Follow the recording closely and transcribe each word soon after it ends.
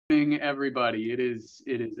Everybody, it is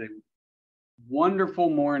a wonderful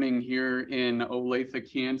morning here in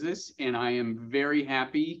Olathe, Kansas, and I am very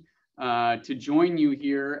happy to join you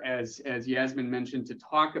here, as Yasmin mentioned, to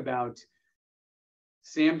talk about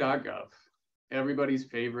SAM.gov, everybody's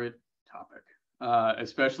favorite topic,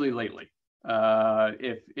 especially lately.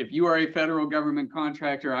 If you are a federal government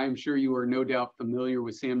contractor, I am sure you are no doubt familiar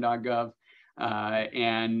with SAM.gov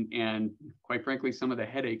and quite frankly, some of the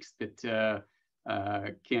headaches that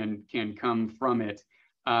can come from it,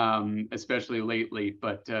 especially lately.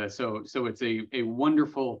 But so it's a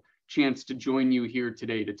wonderful chance to join you here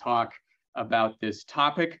today to talk about this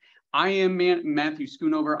topic. I am Matthew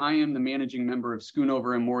Schoonover. I am the managing member of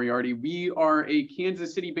Schoonover Moriarty. We are a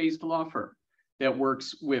Kansas City-based law firm that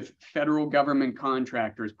works with federal government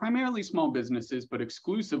contractors, primarily small businesses, but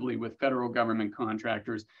exclusively with federal government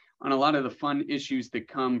contractors on a lot of the fun issues that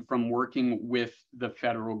come from working with the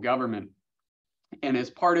federal government. And as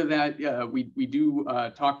part of that, we do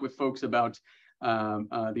talk with folks about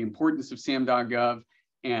the importance of SAM.gov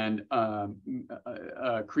and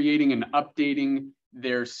creating and updating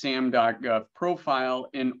their SAM.gov profile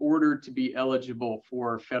in order to be eligible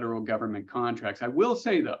for federal government contracts. I will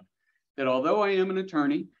say, though, that although I am an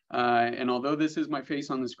attorney, and although this is my face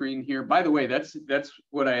on the screen here, by the way, that's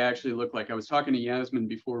what I actually look like. I was talking to Yasmin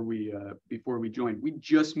before we joined. We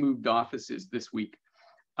just moved offices this week.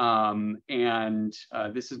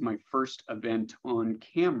 This is my first event on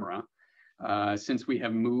camera since we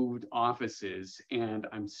have moved offices, and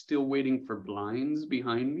I'm still waiting for blinds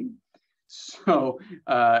behind me. So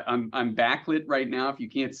I'm backlit right now. If you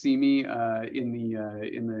can't see me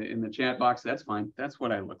in the chat box, that's fine. That's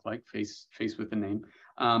what I look like, face with the name.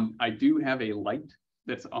 I do have a light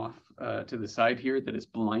that's off to the side here that is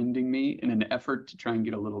blinding me in an effort to try and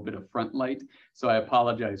get a little bit of front light. So I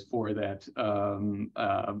apologize for that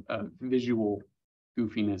visual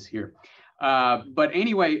goofiness here. But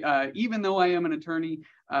anyway, even though I am an attorney,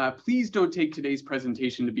 please don't take today's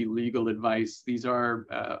presentation to be legal advice. These are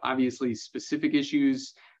obviously specific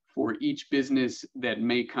issues for each business that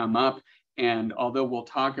may come up. And although we'll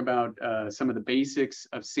talk about some of the basics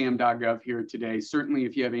of SAM.gov here today, certainly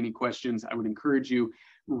if you have any questions, I would encourage you,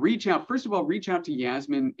 reach out. First of all, reach out to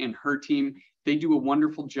Yasmin and her team. They do a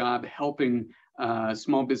wonderful job helping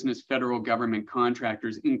small business federal government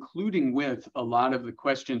contractors, including with a lot of the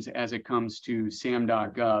questions as it comes to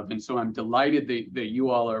SAM.gov. And so I'm delighted that you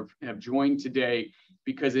all have joined today,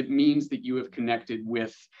 because it means that you have connected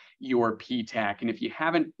with your PTAC. And if you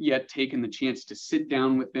haven't yet taken the chance to sit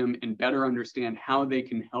down with them and better understand how they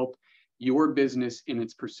can help your business in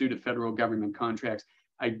its pursuit of federal government contracts,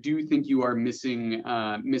 I do think you are missing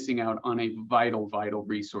out on a vital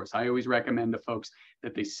resource. I always recommend to folks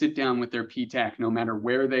that they sit down with their PTAC, no matter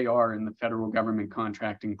where they are in the federal government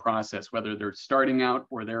contracting process, whether they're starting out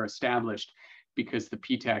or they're established, because the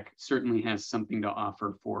PTAC certainly has something to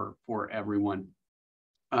offer for everyone.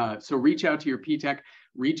 So reach out to your PTAC,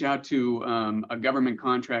 reach out to a government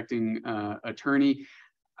contracting attorney.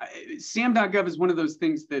 SAM.gov is one of those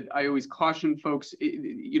things that I always caution folks,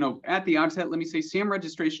 at the outset, let me say SAM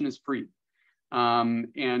registration is free.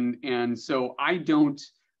 And so I don't,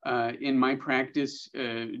 in my practice,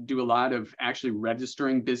 do a lot of actually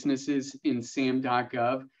registering businesses in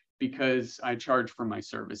SAM.gov, because I charge for my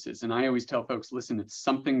services. And I always tell folks, listen, it's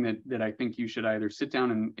something that I think you should either sit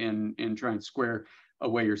down and try and square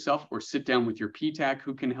away yourself, or sit down with your PTAC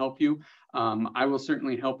who can help you. I will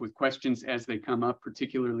certainly help with questions as they come up,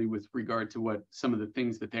 particularly with regard to what some of the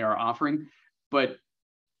things that they are offering. But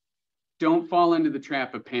don't fall into the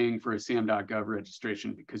trap of paying for a SAM.gov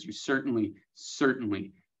registration, because you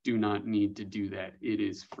certainly do not need to do that. It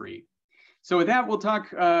is free. So with that, we'll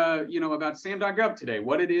talk about SAM.gov today,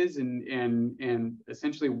 what it is, and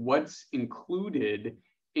essentially what's included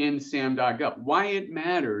in SAM.gov, why it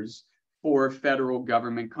matters for federal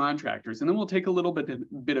government contractors. And then we'll take a little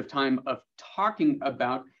bit of time of talking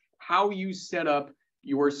about how you set up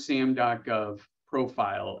your SAM.gov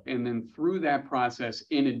profile. And then through that process,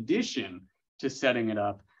 in addition to setting it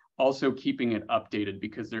up, also keeping it updated,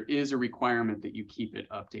 because there is a requirement that you keep it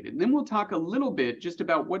updated. And then we'll talk a little bit just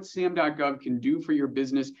about what SAM.gov can do for your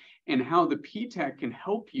business and how the PTAC can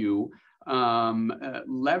help you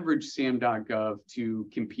leverage SAM.gov to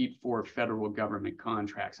compete for federal government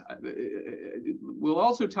contracts. We'll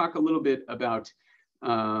also talk a little bit about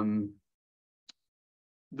the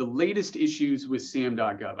latest issues with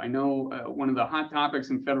SAM.gov. I know one of the hot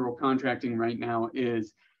topics in federal contracting right now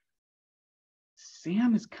is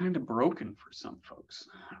SAM is kind of broken for some folks,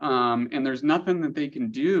 and there's nothing that they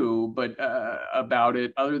can do about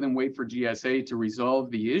it other than wait for GSA to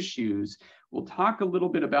resolve the issues We'll talk a little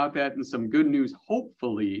bit about that and some good news,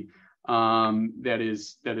 hopefully, that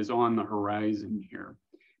is on the horizon here.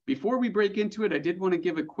 Before we break into it, I did want to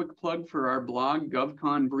give a quick plug for our blog,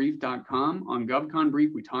 govconbrief.com. On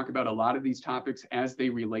GovConBrief, we talk about a lot of these topics as they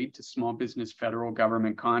relate to small business federal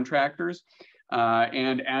government contractors.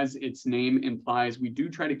 And as its name implies, we do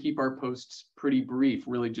try to keep our posts pretty brief,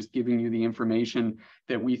 really just giving you the information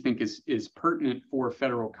that we think is pertinent for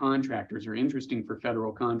federal contractors or interesting for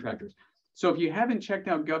federal contractors. So if you haven't checked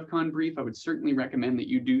out GovConBrief, I would certainly recommend that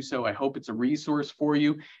you do so. I hope it's a resource for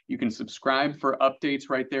you. You can subscribe for updates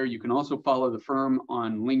right there. You can also follow the firm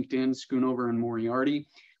on LinkedIn, Schoonover and Moriarty.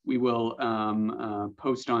 We will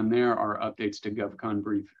post on there our updates to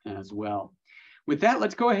GovConBrief as well. With that,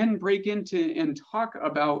 let's go ahead and break into and talk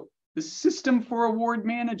about the System for Award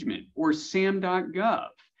Management, or SAM.gov.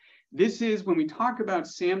 This is, when we talk about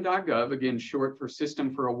SAM.gov, again, short for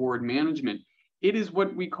System for Award Management, it is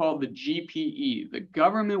what we call the GPE, the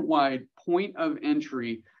government-wide point of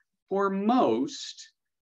entry for most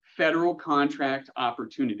federal contract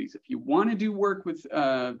opportunities. If you want to do work with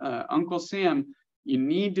Uncle Sam, you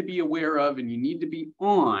need to be aware of and you need to be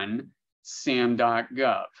on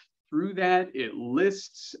SAM.gov. Through that, it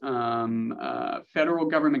lists federal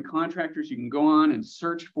government contractors. You can go on and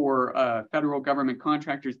search for federal government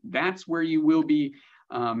contractors. That's where you will be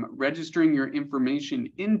registering your information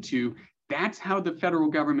into. That's how the federal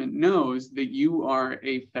government knows that you are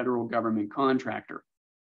a federal government contractor,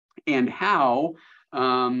 and how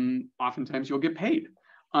oftentimes you'll get paid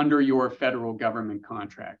under your federal government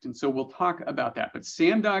contract. And so we'll talk about that. But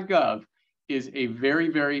SAM.gov is a very,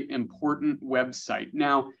 very important website.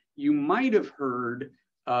 Now, you might have heard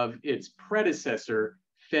of its predecessor,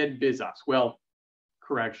 FedBizOps. Well,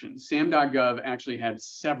 correction, SAM.gov actually had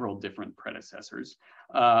several different predecessors,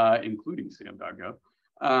 including SAM.gov.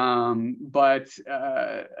 But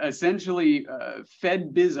essentially,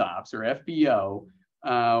 FedBizOps, or FBO,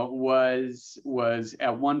 was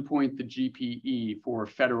at one point the GPE for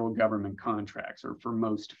federal government contracts, or for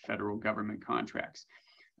most federal government contracts.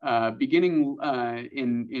 Beginning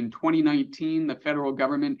in 2019, the federal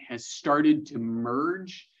government has started to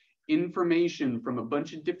merge information from a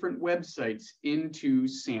bunch of different websites into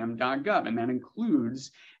SAM.gov, and that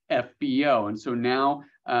includes FBO. And so now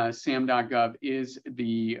SAM.gov is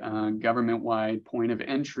the government-wide point of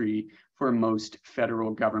entry for most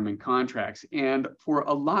federal government contracts. And for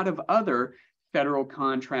a lot of other federal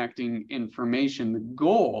contracting information, the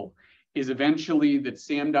goal is eventually that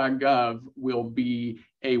SAM.gov will be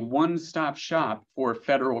a one-stop shop for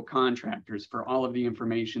federal contractors for all of the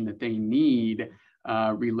information that they need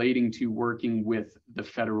relating to working with the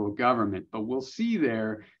federal government. But we'll see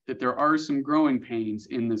there that there are some growing pains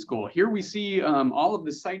in this goal. Here we see all of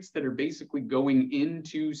the sites that are basically going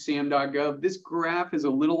into SAM.gov. This graph is a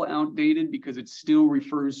little outdated because it still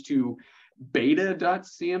refers to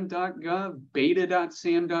beta.sam.gov.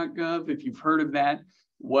 Beta.sam.gov, if you've heard of that,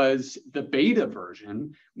 was the beta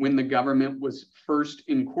version when the government was first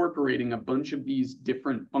incorporating a bunch of these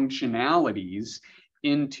different functionalities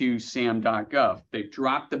into SAM.gov. They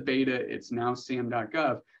dropped the beta, it's now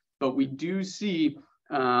SAM.gov, but we do see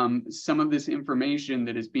some of this information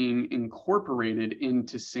that is being incorporated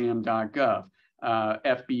into SAM.gov.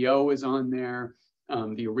 FBO is on there,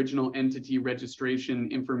 the original entity registration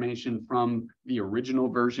information from the original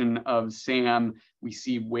version of SAM. We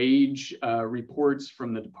see wage reports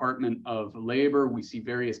from the Department of Labor. We see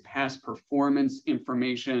various past performance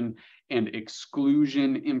information and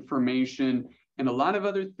exclusion information, and a lot of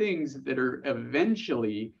other things that are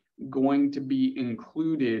eventually going to be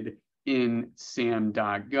included in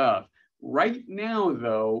SAM.gov. Right now,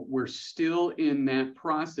 though, we're still in that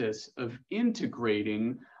process of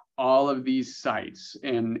integrating all of these sites.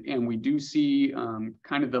 And we do see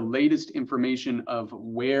kind of the latest information of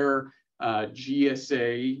where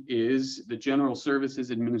GSA is. The General Services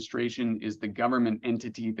Administration is the government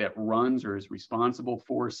entity that runs or is responsible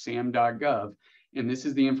for SAM.gov. And this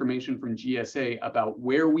is the information from GSA about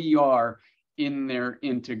where we are in their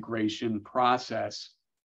integration process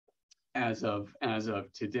as of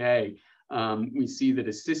today. We see that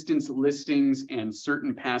assistance listings and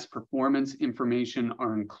certain past performance information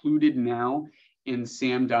are included now in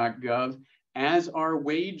SAM.gov, as are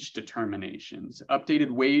wage determinations.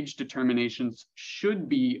 Updated wage determinations should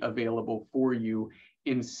be available for you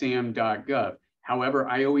in SAM.gov. However,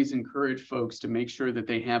 I always encourage folks to make sure that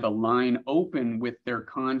they have a line open with their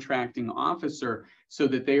contracting officer so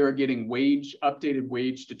that they are getting updated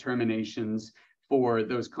wage determinations for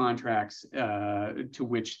those contracts to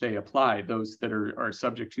which they apply, those that are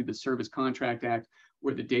subject to the Service Contract Act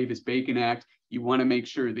or the Davis-Bacon Act. you want to make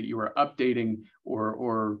sure that you are updating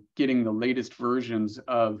or getting the latest versions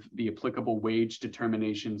of the applicable wage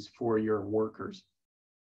determinations for your workers.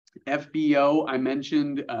 FBO, I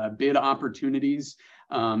mentioned, bid opportunities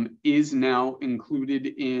is now included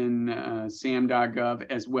in SAM.gov,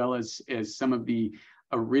 as well as some of the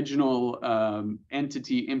original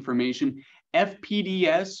entity information.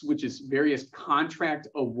 FPDS, which is various contract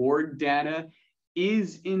award data,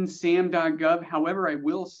 is in SAM.gov. However, I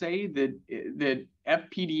will say that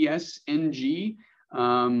FPDS NG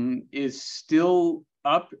is still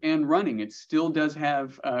up and running. It still does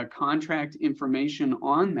have contract information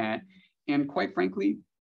on that. And quite frankly,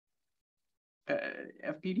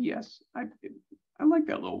 FPDS, I like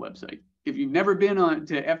that little website. If you've never been on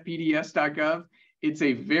to fpds.gov, it's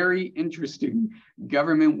a very interesting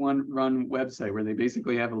government-run website where they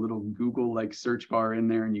basically have a little Google-like search bar in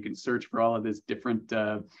there, and you can search for all of this different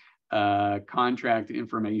contract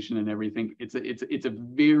information and everything. It's a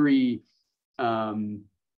very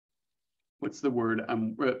what's the word?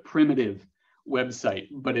 Primitive website,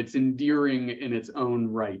 but it's endearing in its own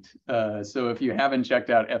right. So if you haven't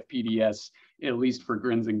checked out FPDS, at least for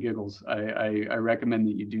grins and giggles, I recommend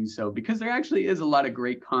that you do so, because there actually is a lot of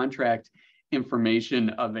great contract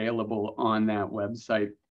information available on that website.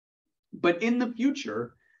 But in the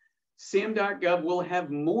future, SAM.gov will have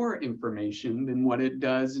more information than what it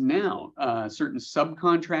does now. Certain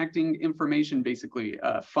subcontracting information, basically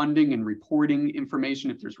funding and reporting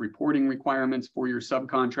information, if there's reporting requirements for your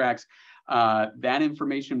subcontracts, that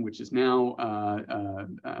information, which is now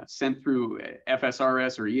sent through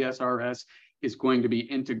FSRS or ESRS, is going to be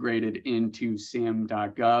integrated into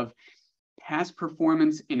SAM.gov. Past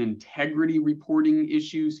performance and integrity reporting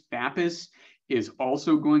issues, FAPIS, is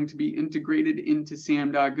also going to be integrated into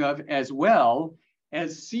SAM.gov, as well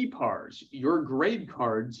as CPARs, your grade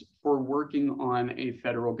cards for working on a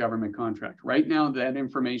federal government contract. Right now, that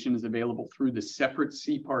information is available through the separate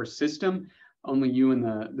CPAR system. Only you and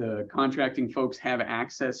the contracting folks have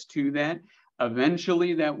access to that.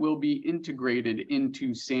 Eventually, that will be integrated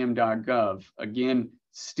into SAM.gov. Again,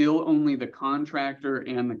 still only the contractor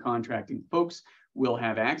and the contracting folks will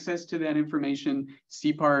have access to that information.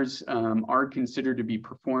 CPARs are considered to be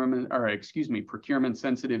procurement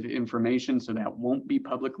sensitive information, so that won't be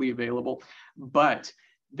publicly available, but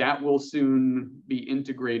that will soon be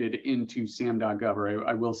integrated into SAM.gov, or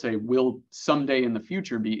I will say will someday in the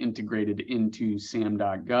future be integrated into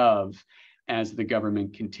SAM.gov as the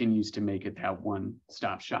government continues to make it that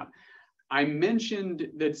one-stop shop. I mentioned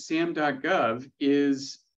that SAM.gov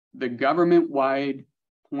is the government-wide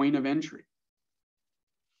point of entry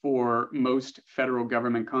for most federal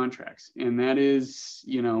government contracts. And that is,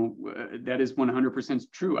 that is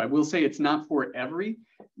 100% true. I will say it's not for every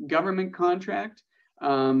government contract.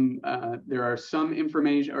 There are some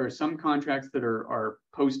information or some contracts that are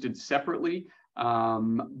posted separately,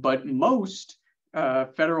 but most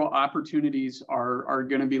federal opportunities are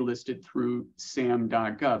going to be listed through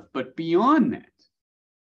SAM.gov. But beyond that,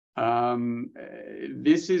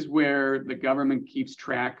 this is where the government keeps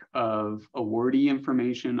track of awardee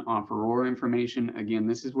information, offeror information. Again,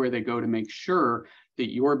 this is where they go to make sure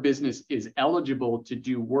that your business is eligible to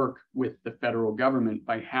do work with the federal government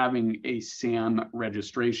by having a SAM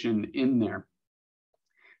registration in there.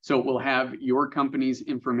 So we'll have your company's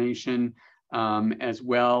information, as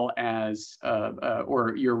well as,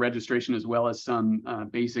 or your registration, as well as some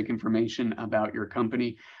basic information about your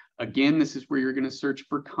company. Again, this is where you're going to search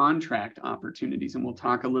for contract opportunities, and we'll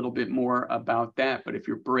talk a little bit more about that. But if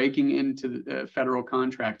you're breaking into the federal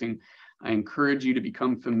contracting, I encourage you to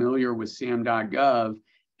become familiar with SAM.gov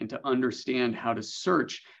and to understand how to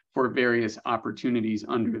search for various opportunities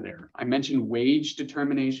under there. I mentioned wage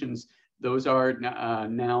determinations. Those are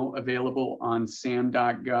now available on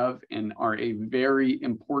SAM.gov and are a very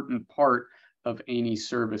important part of any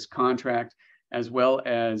service contract, as well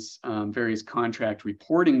as various contract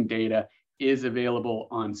reporting data is available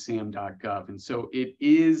on SAM.gov. And so it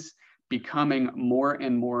is becoming more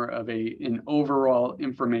and more of an overall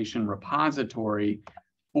information repository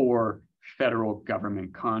for federal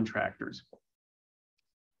government contractors.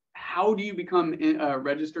 How do you become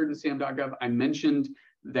registered in SAM.gov? I mentioned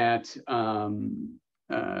that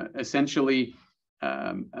essentially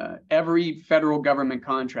every federal government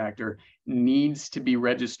contractor needs to be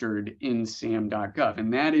registered in SAM.gov.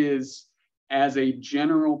 And that is, as a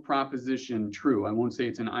general proposition, true. I won't say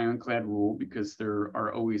it's an ironclad rule, because there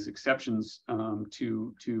are always exceptions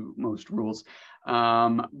to most rules.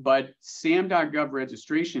 But SAM.gov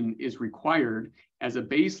registration is required as a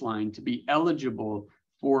baseline to be eligible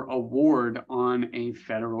for award on a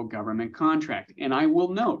federal government contract. And I will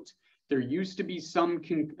note there used to be some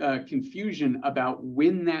confusion about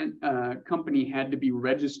when that company had to be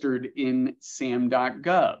registered in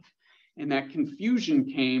SAM.gov. And that confusion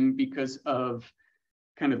came because of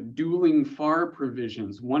kind of dueling FAR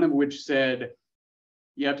provisions, one of which said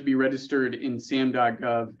you have to be registered in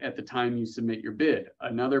SAM.gov at the time you submit your bid.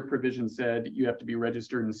 Another provision said you have to be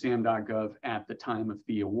registered in SAM.gov at the time of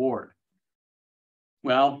the award.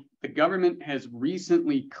 Well, the government has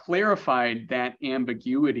recently clarified that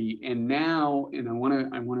ambiguity, and now, and I want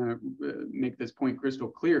to make this point crystal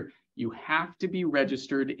clear, you have to be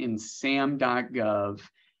registered in SAM.gov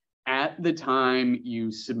at the time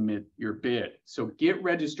you submit your bid. So get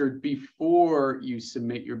registered before you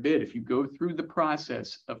submit your bid. If you go through the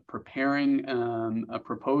process of preparing a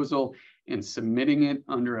proposal and submitting it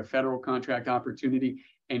under a federal contract opportunity,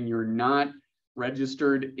 and you're not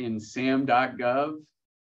registered in SAM.gov,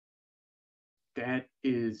 that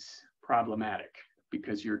is problematic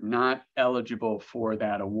because you're not eligible for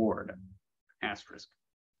that award. Asterisk.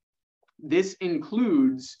 This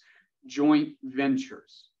includes joint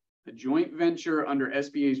ventures. A joint venture under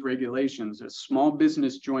SBA's regulations, a small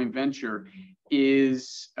business joint venture,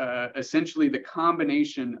 is essentially the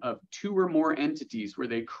combination of two or more entities where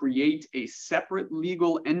they create a separate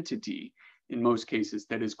legal entity, in most cases,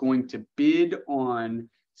 that is going to bid on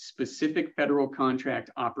specific federal contract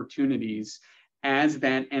opportunities as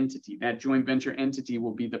that entity. That joint venture entity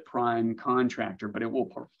will be the prime contractor, but it will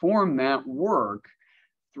perform that work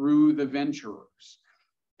through the venturers.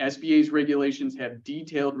 SBA's regulations have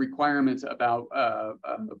detailed requirements about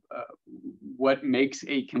what makes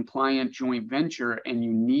a compliant joint venture, and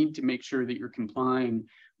you need to make sure that you're complying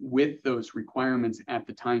with those requirements at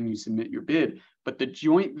the time you submit your bid. But the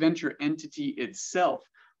joint venture entity itself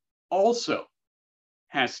also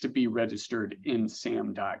has to be registered in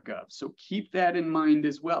SAM.gov. So keep that in mind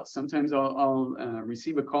as well. Sometimes I'll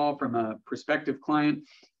receive a call from a prospective client,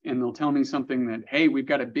 and they'll tell me something that, hey, we've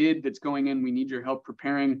got a bid that's going in. We need your help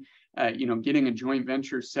preparing, getting a joint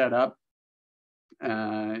venture set up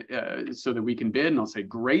so that we can bid. And I'll say,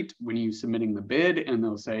 great, when are you submitting the bid? And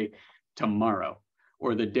they'll say, tomorrow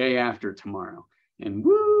or the day after tomorrow. And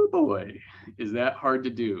woo boy, is that hard to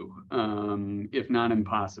do, if not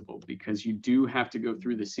impossible, because you do have to go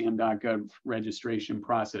through the SAM.gov registration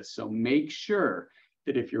process. So make sure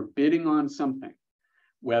that if you're bidding on something,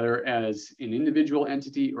 whether as an individual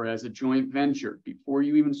entity or as a joint venture, before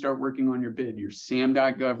you even start working on your bid, your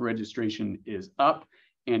SAM.gov registration is up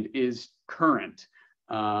and is current,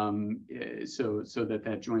 so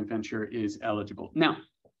that joint venture is eligible. Now,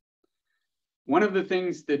 one of the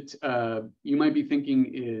things that you might be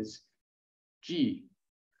thinking is, gee,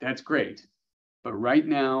 that's great, but right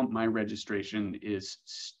now my registration is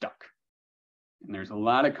stuck. And there's a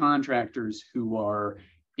lot of contractors who are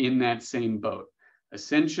in that same boat.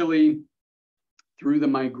 Essentially, through the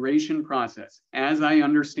migration process, as I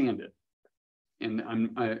understand it,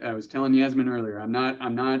 and I was telling Yasmin earlier, I'm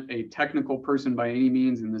not a technical person by any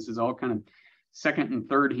means, and this is all kind of second and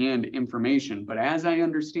third hand information, but as I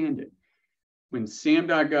understand it, when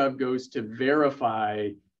SAM.gov goes to verify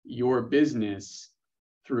your business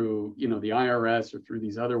through the IRS or through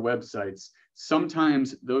these other websites,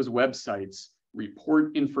 sometimes those websites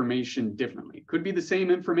report information differently. It could be the same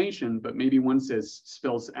information, but maybe one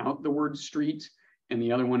spells out the word street and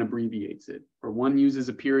the other one abbreviates it, or one uses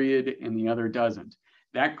a period and the other doesn't.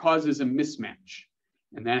 That causes a mismatch,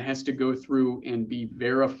 and that has to go through and be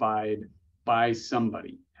verified by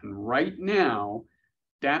somebody. And right now,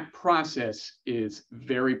 that process is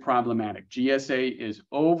very problematic. GSA is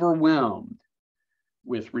overwhelmed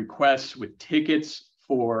with requests, with tickets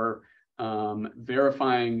for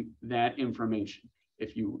verifying that information.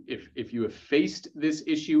 If you have faced this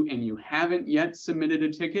issue and you haven't yet submitted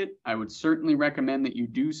a ticket, I would certainly recommend that you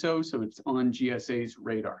do so it's on GSA's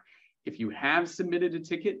radar. If you have submitted a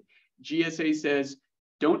ticket, GSA says,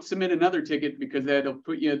 don't submit another ticket because that'll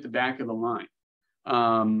put you at the back of the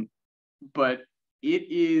line. But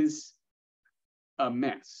it is a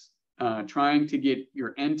mess trying to get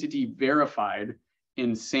your entity verified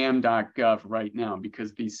in SAM.gov right now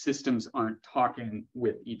because these systems aren't talking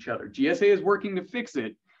with each other. GSA is working to fix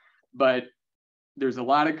it, but there's a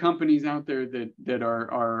lot of companies out there that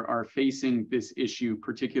are facing this issue,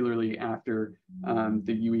 particularly after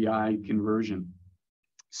the UEI conversion.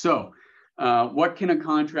 So what can a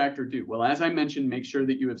contractor do? Well, as I mentioned, make sure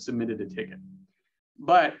that you have submitted a ticket.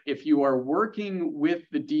 But if you are working with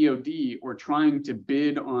the DoD or trying to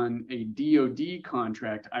bid on a DoD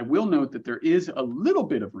contract, I will note that there is a little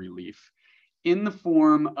bit of relief in the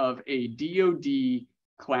form of a DoD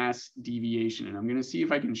class deviation. And I'm going to see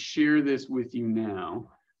if I can share this with you now.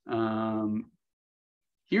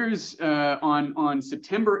 Here's on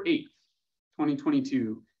September 8th,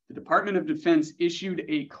 2022, the Department of Defense issued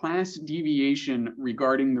a class deviation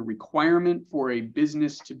regarding the requirement for a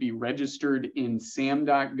business to be registered in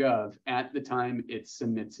SAM.gov at the time it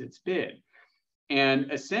submits its bid. And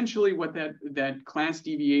essentially what that class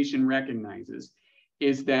deviation recognizes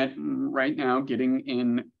is that right now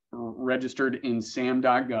getting registered in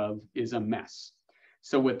SAM.gov is a mess.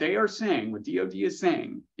 So what they are saying, what DoD is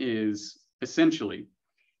saying, is essentially,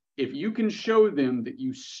 if you can show them that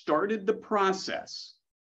you started the process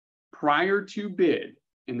prior to bid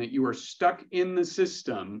and that you are stuck in the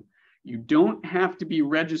system, you don't have to be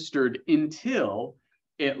registered until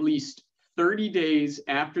at least 30 days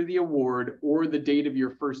after the award or the date of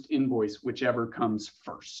your first invoice, whichever comes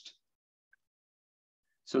first.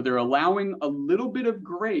 So they're allowing a little bit of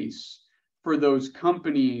grace for those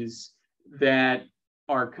companies that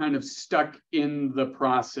are kind of stuck in the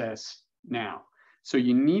process now. So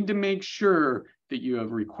you need to make sure that you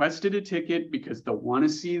have requested a ticket because they'll want to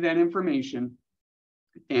see that information,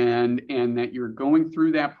 and that you're going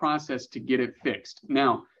through that process to get it fixed.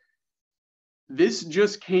 Now, this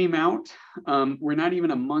just came out. We're not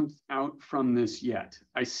even a month out from this yet.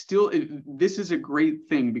 This is a great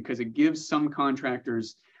thing because it gives some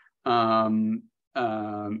contractors the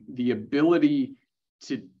ability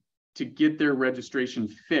to get their registration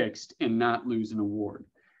fixed and not lose an award.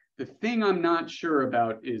 The thing I'm not sure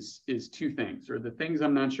about is two things, or the things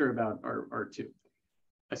I'm not sure about are two.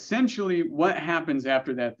 Essentially, what happens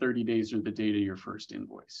after that 30 days or the date of your first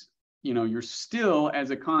invoice? You know, you're still,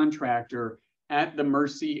 as a contractor, at the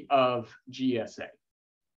mercy of GSA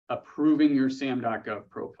approving your SAM.gov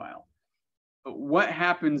profile. But what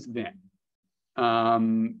happens then?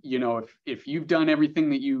 You know, if you've done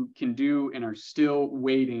everything that you can do and are still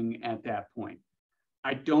waiting at that point,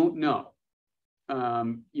 I don't know.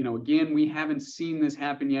 You know, again, we haven't seen this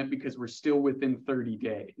happen yet because we're still within 30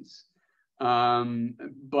 days.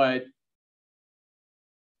 But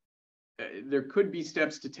there could be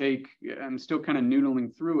steps to take. I'm still kind of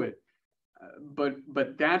noodling through it.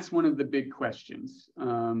 But that's one of the big questions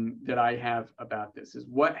that I have about this is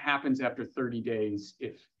what happens after 30 days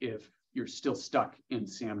if you're still stuck in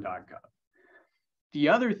SAM.gov. The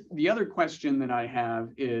other question that I have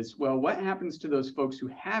is, well, what happens to those folks who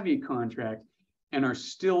have a contract and are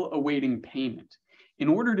still awaiting payment? In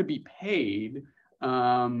order to be paid,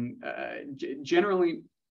 generally,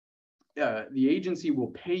 the agency will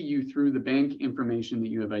pay you through the bank information that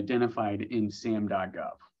you have identified in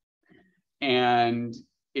SAM.gov. And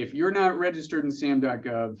if you're not registered in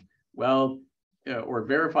SAM.gov, well, or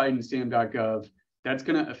verified in SAM.gov, that's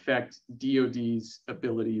going to affect DoD's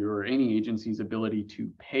ability or any agency's ability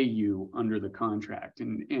to pay you under the contract.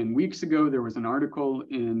 And weeks ago, there was an article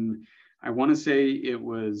in, I want to say it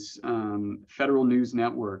was Federal News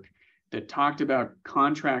Network, that talked about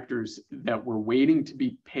contractors that were waiting to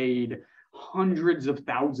be paid hundreds of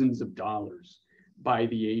thousands of dollars by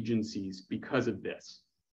the agencies because of this,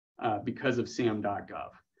 because of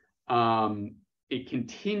SAM.gov. It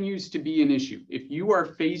continues to be an issue. If you are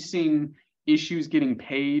facing issues getting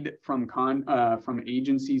paid from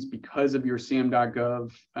agencies because of your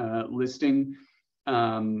SAM.gov listing,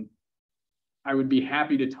 I would be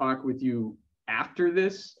happy to talk with you after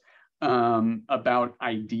this about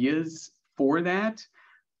ideas for that,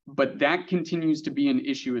 but that continues to be an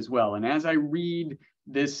issue as well. And as I read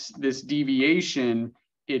this deviation,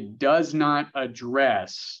 it does not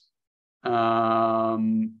address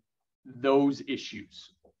those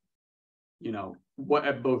issues. You know,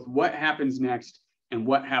 both what happens next and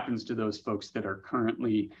what happens to those folks that are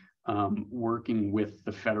currently working with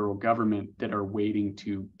the federal government that are waiting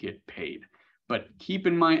to get paid. But keep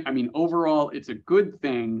in mind, I mean, overall, it's a good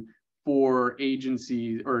thing for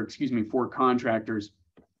agencies, or excuse me, for contractors,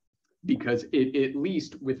 because it, at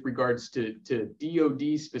least with regards to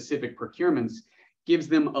DoD specific procurements, gives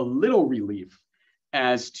them a little relief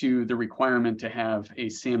as to the requirement to have a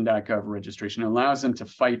SAM.gov registration. It allows them to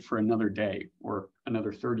fight for another day or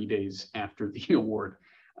another 30 days after the award,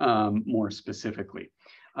 more specifically.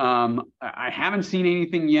 I haven't seen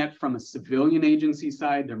anything yet from a civilian agency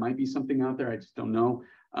side. There might be something out there, I just don't know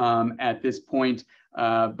at this point,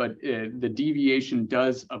 but the deviation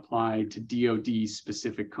does apply to DoD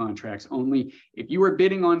specific contracts only. If you are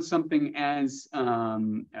bidding on something as,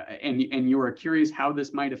 and you are curious how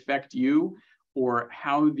this might affect you, or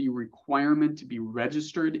how the requirement to be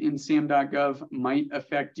registered in SAM.gov might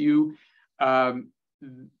affect you,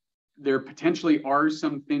 there potentially are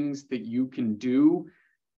some things that you can do.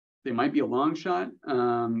 They might be a long shot,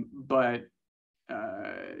 but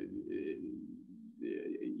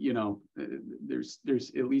you know, there's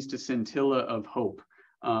at least a scintilla of hope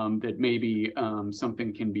that maybe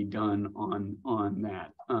something can be done on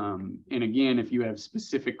that. And again, if you have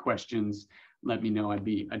specific questions, let me know. I'd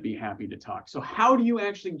be happy to talk. So how do you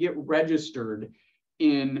actually get registered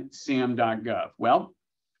in SAM.gov? Well,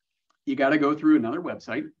 you got to go through another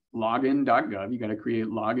website, login.gov. You got to create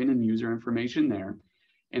login and user information there.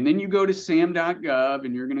 And then you go to SAM.gov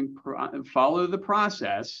and you're going to follow the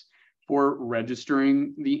process for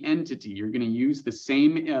registering the entity. You're going to use the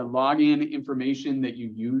same login information that you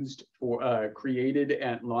used for created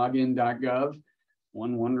at login.gov.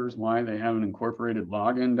 One wonders why they haven't incorporated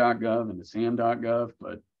login.gov into SAM.gov,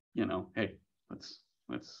 but you know, hey, let's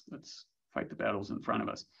fight the battles in front of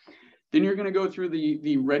us. Then you're going to go through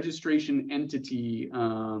the registration entity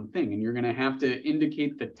thing, and you're going to have to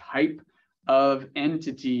indicate the type of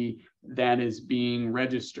entity that is being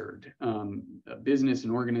registered, a business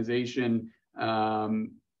and organization. You're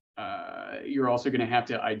also going to have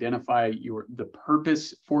to identify the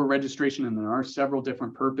purpose for registration, and there are several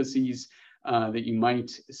different purposes that you might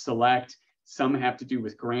select. Some have to do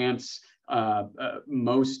with grants.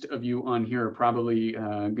 Most of you on here are probably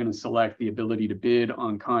going to select the ability to bid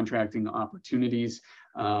on contracting opportunities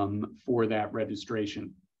for that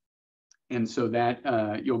registration. And so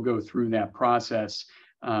that you'll go through that process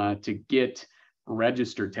to get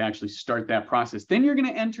registered, to actually start that process. Then you're going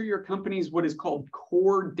to enter your company's what is called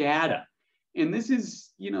core data. And this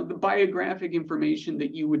is, you know, the biographic information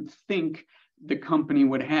that you would think the company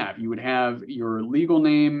would have. You would have your legal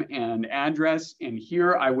name and address. And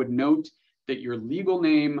here I would note that your legal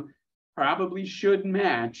name probably should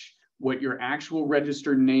match what your actual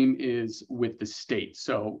registered name is with the state.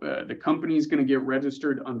 So the company is going to get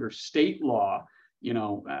registered under state law, you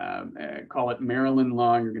know, call it Maryland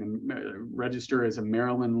law. You're going to register as a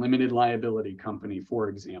Maryland limited liability company, for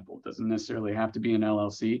example. It doesn't necessarily have to be an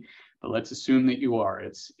LLC, but let's assume that you are.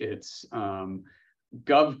 It's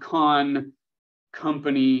GovCon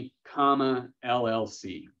Company,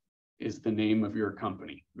 LLC is the name of your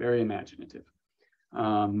company. Very imaginative.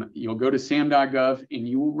 You'll go to SAM.gov and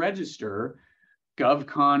you will register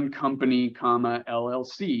GovCon Company,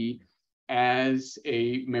 LLC as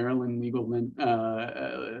a Maryland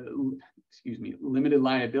limited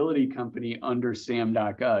liability company under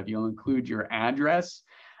SAM.gov. You'll include your address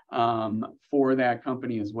for that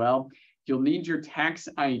company as well. You'll need your tax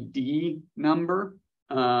ID number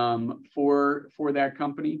for that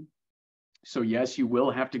company. So yes, you will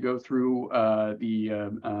have to go through the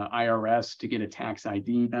IRS to get a tax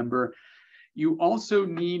ID number. You also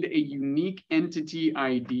need a unique entity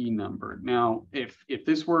ID number. Now, if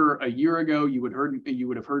this were a year ago, you would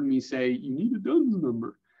have heard me say you need a DUNS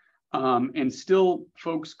number, and still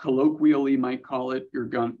folks colloquially might call it your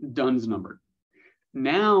DUNS number.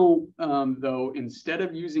 Now, though, instead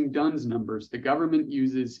of using DUNS numbers, the government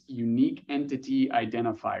uses unique entity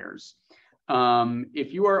identifiers.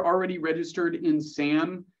 If you are already registered in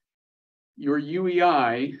SAM, your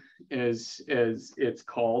UEI, as it's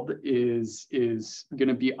called, is going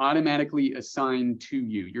to be automatically assigned to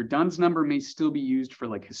you. Your DUNS number may still be used for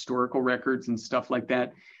like historical records and stuff like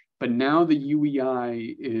that, but now the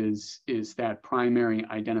UEI is that primary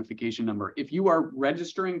identification number. If you are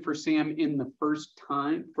registering for SAM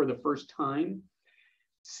for the first time,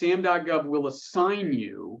 SAM.gov will assign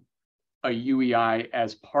you a UEI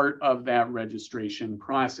as part of that registration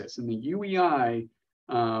process. And the UEI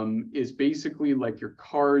is basically like your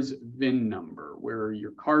car's VIN number, where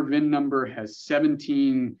your car VIN number has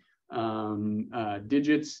 17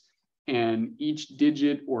 digits, and each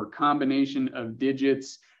digit or combination of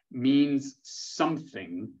digits means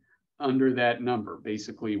something under that number.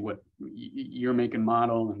 Basically what year, make, and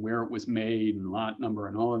model, and where it was made, and lot number,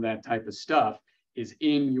 and all of that type of stuff is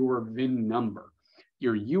in your VIN number.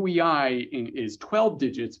 Your UEI is 12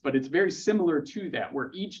 digits, but it's very similar to that, where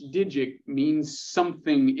each digit means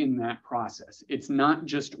something in that process. It's not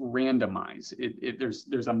just randomized.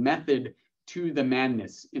 There's a method to the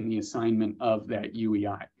madness in the assignment of that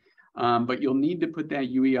UEI. But you'll need to put that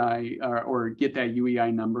UEI or get that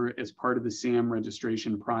UEI number as part of the SAM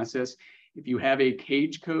registration process. If you have a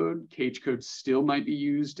cage code still might be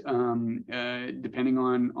used depending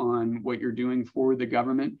on what you're doing for the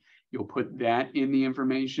government. You'll put that in the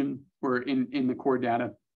information or in the core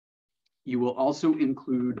data. You will also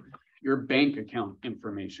include your bank account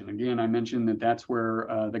information. Again, I mentioned that that's where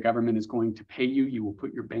the government is going to pay you. You will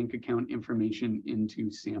put your bank account information into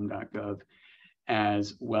SAM.gov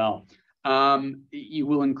as well. You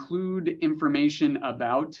will include information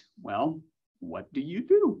about, well, what do you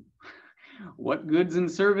do? What goods and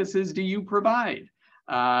services do you provide?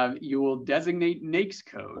 You will designate NAICS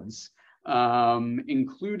codes.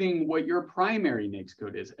 including what your primary NAICS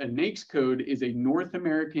code is. A NAICS code is a North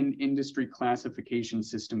American Industry Classification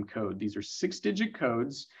System code. These are 6-digit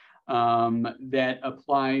codes that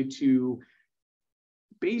apply to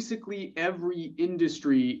basically every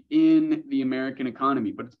industry in the American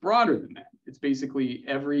economy, but it's broader than that. It's basically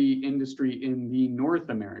every industry in the North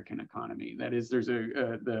American economy. That is, there's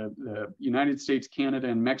the United States, Canada,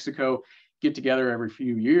 and Mexico get together every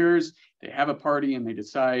few years. They have a party and they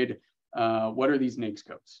decide what are these NAICS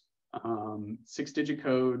codes, 6-digit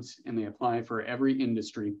codes, and they apply for every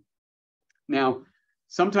industry. Now,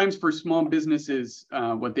 sometimes for small businesses,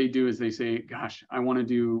 what they do is they say, gosh, I want to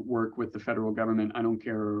do work with the federal government. I don't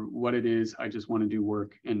care what it is. I just want to do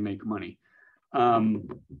work and make money.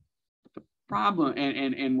 The problem,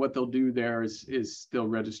 and what they'll do there is they'll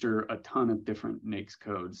register a ton of different NAICS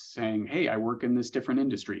codes saying, hey, I work in this different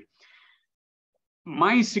industry.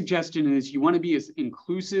 My suggestion is you want to be as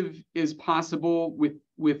inclusive as possible with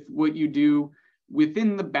what you do,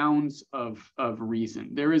 within the bounds of reason.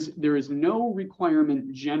 There is no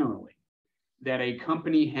requirement generally that a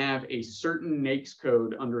company have a certain NAICS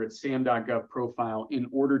code under its SAM.gov profile in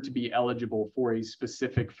order to be eligible for a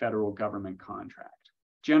specific federal government contract.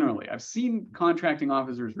 Generally, I've seen contracting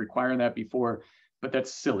officers require that before, but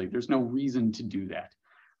that's silly. There's no reason to do that.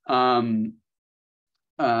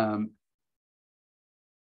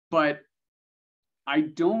 But I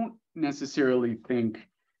don't necessarily think,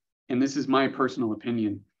 and this is my personal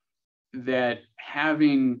opinion, that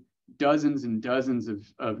having dozens and dozens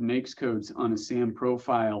of NAICS codes on a SAM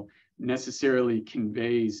profile necessarily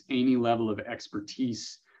conveys any level of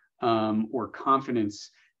expertise or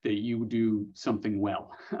confidence that you do something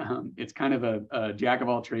well. It's kind of a jack of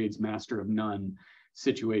all trades, master of none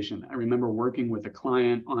situation. I remember working with a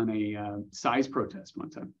client on a size protest one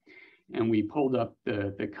time, and we pulled up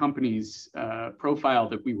the company's profile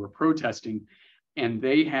that we were protesting, and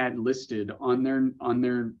they had listed on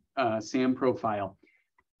their SAM profile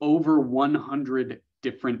over 100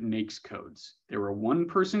 different NAICS codes. They were a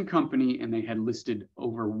one-person company, and they had listed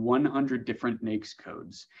over 100 different NAICS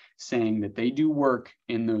codes saying that they do work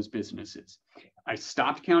in those businesses. I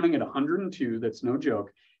stopped counting at 102, that's no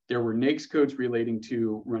joke. There were NAICS codes relating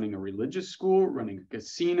to running a religious school, running a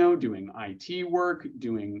casino, doing IT work,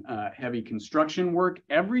 doing heavy construction work.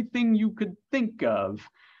 Everything you could think of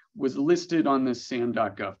was listed on this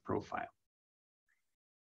SAM.gov profile.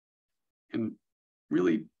 And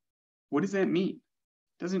really, what does that mean?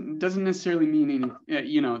 Doesn't necessarily mean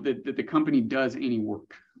any, that the company does any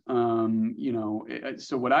work.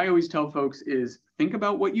 So what I always tell folks is think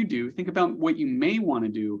about what you do, think about what you may want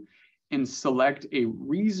to do, and select a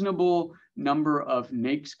reasonable number of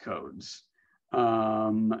NAICS codes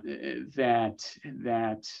that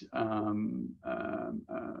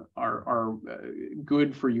are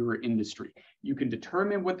good for your industry. You can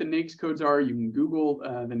determine what the NAICS codes are. You can Google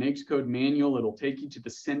the NAICS code manual. It'll take you to the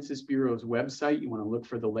Census Bureau's website. You want to look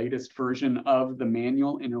for the latest version of the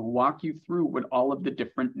manual, and it'll walk you through what all of the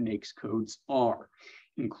different NAICS codes are,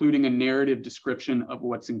 including a narrative description of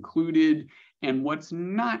what's included and what's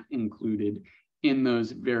not included in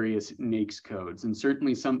those various NAICS codes. And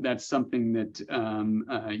certainly that's something that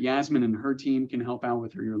Yasmin and her team can help out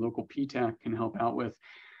with, or your local PTAC can help out with.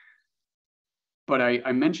 But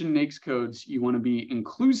I mentioned NAICS codes. You want to be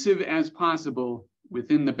inclusive as possible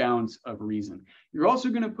within the bounds of reason. You're also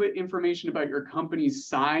going to put information about your company's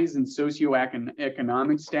size and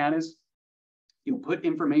socioeconomic status. You'll put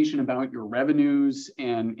information about your revenues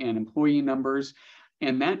and employee numbers,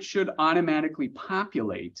 and that should automatically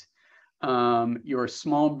populate your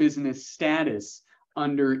small business status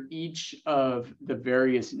under each of the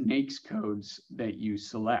various NAICS codes that you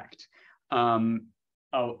select.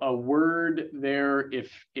 A word there,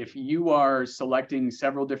 if you are selecting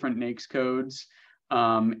several different NAICS codes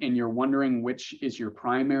and you're wondering which is your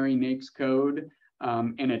primary NAICS code,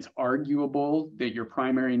 and it's arguable that your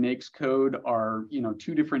primary NAICS code are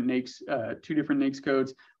two different NAICS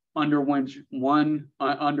codes, under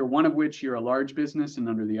one of which you're a large business and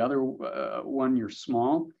under the other one you're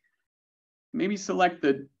small, maybe select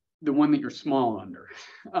the one that you're small under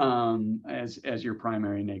as your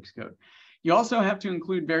primary NAICS code. You also have to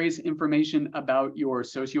include various information about your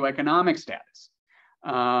socioeconomic status.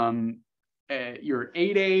 Your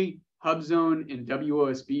 8A, HubZone, and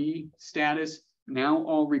WOSB status now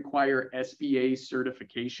all require SBA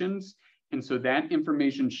certifications. And so that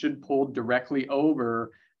information should pull directly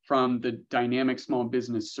over from the Dynamic Small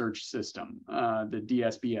Business Search System, the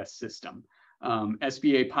DSBS system.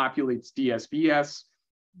 SBA populates DSBS.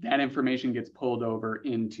 That information gets pulled over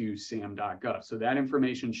into SAM.gov. So that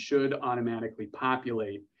information should automatically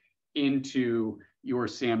populate into your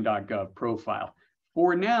SAM.gov profile.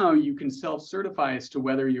 For now, you can self-certify as to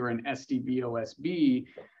whether you're an SDVOSB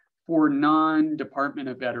for non-Department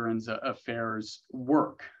of Veterans Affairs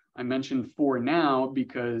work. I mentioned for now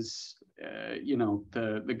because you know,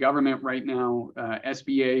 the government right now,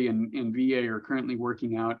 SBA and VA are currently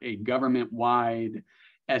working out a government-wide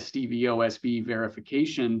SDVOSB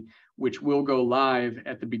verification, which will go live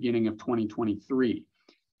at the beginning of 2023.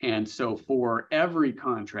 And so for every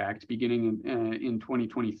contract beginning in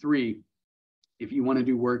 2023, if you want to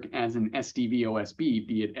do work as an SDVOSB,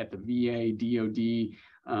 be it at the VA, DOD,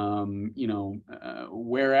 you know,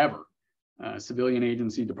 wherever, civilian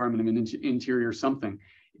agency, Department of Interior, something.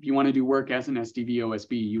 If you want to do work as an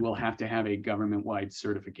SDVOSB, you will have to have a government-wide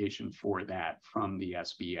certification for that from the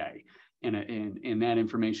SBA. And that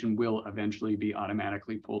information will eventually be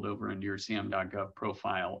automatically pulled over into your SAM.gov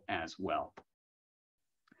profile as well.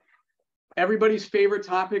 Everybody's favorite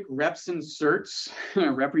topic, reps and certs,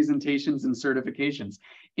 representations and certifications.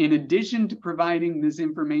 In addition to providing this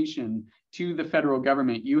information to the federal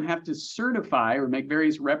government, you have to certify or make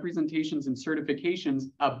various representations and certifications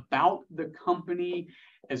about the company,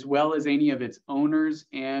 as well as any of its owners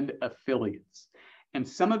and affiliates. And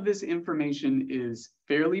some of this information is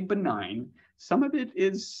fairly benign. Some of it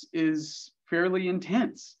is fairly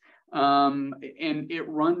intense. And it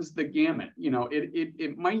runs the gamut. You know,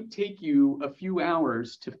 it might take you a few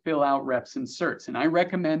hours to fill out reps and certs. And I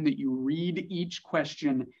recommend that you read each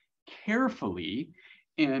question carefully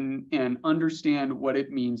and understand what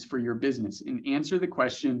it means for your business and answer the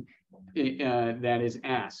question that is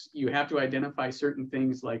asked. You have to identify certain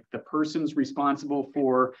things like the person's responsible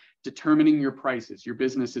for determining your prices, your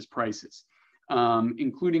business's prices,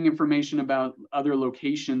 including information about other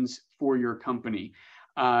locations for your company.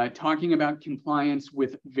 Talking about compliance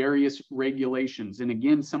with various regulations. And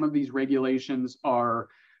again, some of these regulations are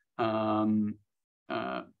on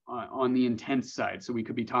the intense side. So we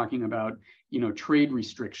could be talking about, you know, trade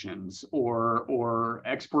restrictions or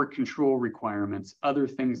export control requirements, other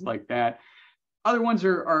things like that. Other ones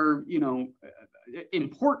are you know,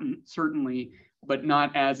 important, certainly, but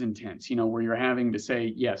not as intense, you know, where you're having to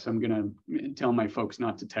say, yes, I'm going to tell my folks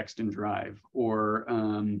not to text and drive, or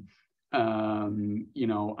you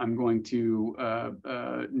know, I'm going to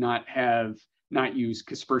not use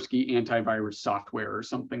Kaspersky antivirus software or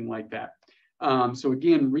something like that. So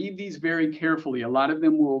again, read these very carefully. A lot of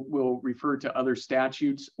them will refer to other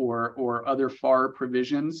statutes or other FAR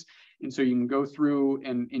provisions. And so you can go through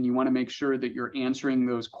and you want to make sure that you're answering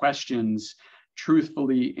those questions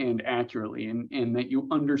truthfully and accurately, and that you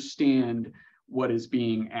understand what is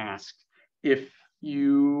being asked. If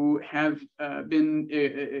you have been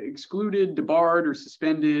excluded, debarred, or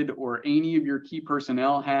suspended, or any of your key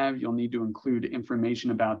personnel have, you'll need to include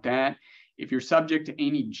information about that. If you're subject to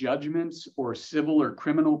any judgments or civil or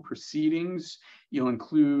criminal proceedings, you'll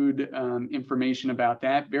include information about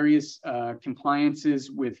that. Various compliances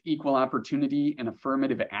with equal opportunity and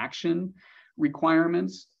affirmative action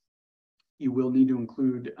requirements, you will need to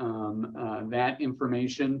include that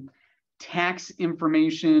information. Tax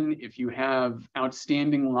information, if you have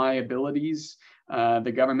outstanding liabilities,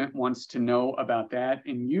 the government wants to know about that.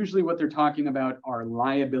 And usually what they're talking about are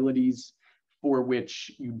liabilities for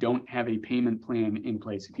which you don't have a payment plan in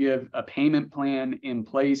place. If you have a payment plan in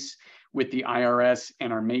place with the IRS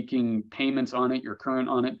and are making payments on it, you're current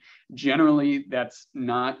on it, generally that's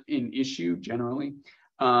not an issue, generally.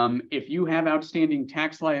 If you have outstanding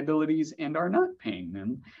tax liabilities and are not paying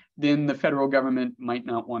them, then the federal government might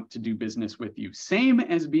not want to do business with you. Same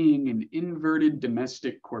as being an inverted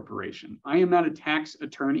domestic corporation. I am not a tax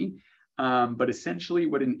attorney, but essentially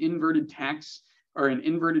what an inverted tax or an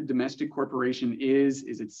inverted domestic corporation is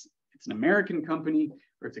it's an American company,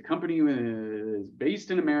 or it's a company that is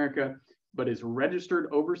based in America, but is registered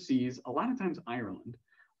overseas, a lot of times Ireland.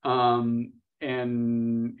 And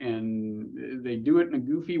they do it in a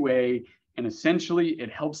goofy way. And essentially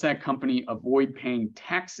it helps that company avoid paying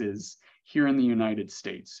taxes here in the United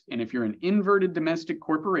States. And if you're an inverted domestic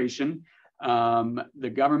corporation,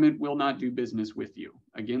 the government will not do business with you.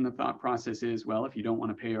 Again, the thought process is, well, if you don't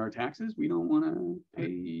want to pay our taxes, we don't want to pay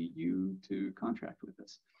you to contract with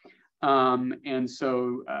us. And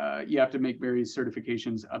so you have to make various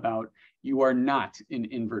certifications about you are not an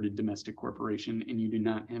inverted domestic corporation and you do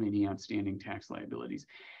not have any outstanding tax liabilities.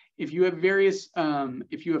 If you have various,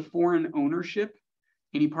 if you have foreign ownership,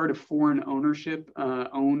 any part of foreign ownership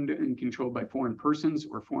owned and controlled by foreign persons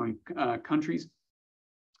or foreign countries,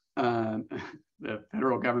 the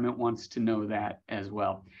federal government wants to know that as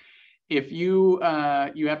well. If you,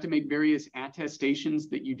 you have to make various attestations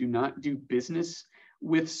that you do not do business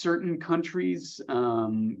with certain countries. These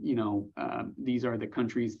are the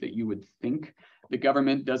countries that you would think the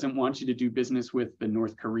government doesn't want you to do business with: the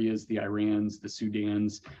North Koreas, the Irans, the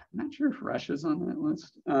Sudans. I'm not sure if Russia's on that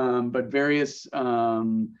list, but various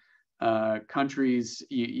countries,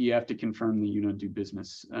 you have to confirm that you don't do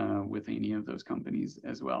business with any of those companies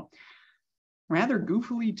as well. Rather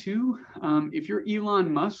goofily too, if you're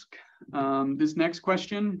Elon Musk, this next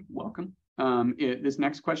question, welcome. This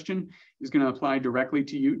next question is going to apply directly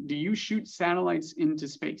to you. Do you shoot satellites into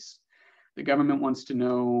space? The government wants to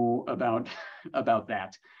know about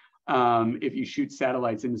that. If you shoot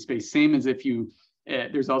satellites into space, same as if you,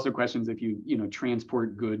 there's also questions if you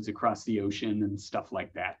transport goods across the ocean and stuff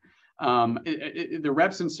like that. The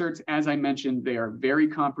reps and certs, as I mentioned, they are very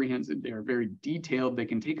comprehensive. They are very detailed. They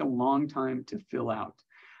can take a long time to fill out.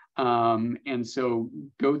 And so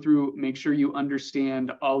go through, make sure you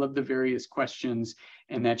understand all of the various questions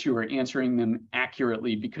and that you are answering them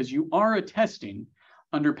accurately, because you are attesting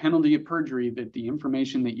under penalty of perjury that the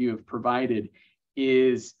information that you have provided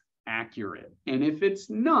is accurate. And if it's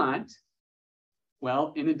not,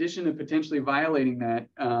 well, in addition to potentially violating that,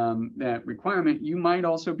 that requirement, you might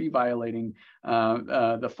also be violating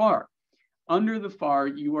the FAR. Under the FAR,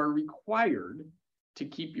 you are required to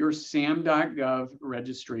keep your SAM.gov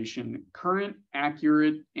registration current,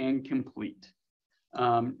 accurate, and complete.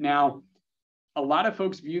 Now, a lot of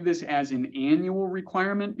folks view this as an annual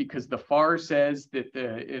requirement because the FAR says that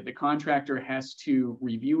the contractor has to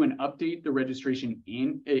review and update the registration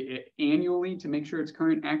annually to make sure it's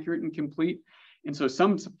current, accurate, and complete. And so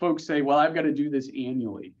some folks say, well, I've got to do this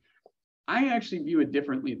annually. I actually view it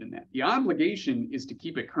differently than that. The obligation is to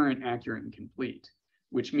keep it current, accurate, and complete,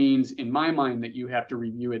 which means in my mind that you have to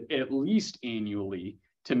review it at least annually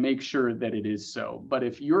to make sure that it is so. But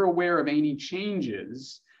if you're aware of any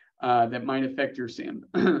changes that might affect your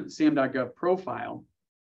SAM.gov profile,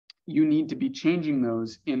 you need to be changing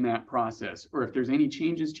those in that process. Or if there's any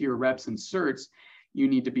changes to your reps and certs, you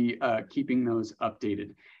need to be keeping those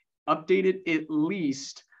updated. Updated at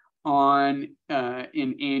least on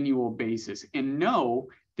an annual basis, and know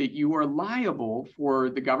that you are liable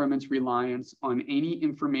for the government's reliance on any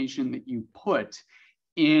information that you put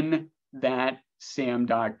in that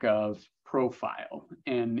SAM.gov profile.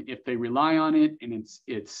 And if they rely on it and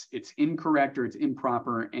it's incorrect or it's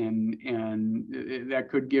improper, and that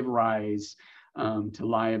could give rise to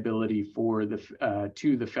liability for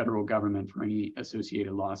to the federal government for any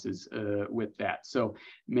associated losses with that. So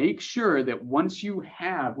make sure that once you've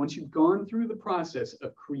gone through the process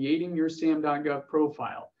of creating your SAM.gov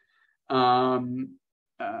profile,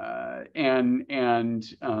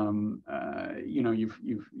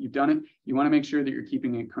 you've done it, you want to make sure that you're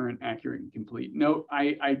keeping it current, accurate, and complete. Note,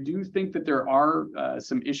 I do think that there are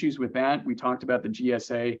some issues with that. We talked about the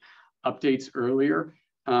GSA updates earlier.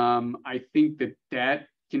 I think that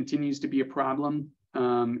continues to be a problem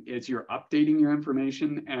as you're updating your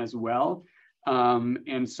information as well.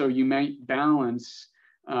 And so you might balance,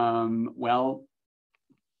 well,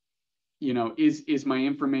 is my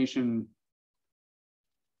information,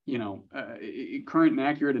 current and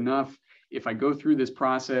accurate enough? If I go through this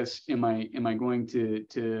process, am I going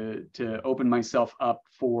to open myself up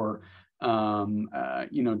for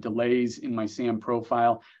delays in my SAM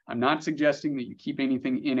profile? I'm not suggesting that you keep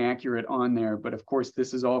anything inaccurate on there, but of course,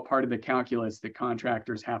 this is all part of the calculus that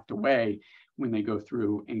contractors have to weigh when they go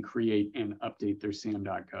through and create and update their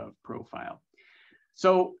SAM.gov profile.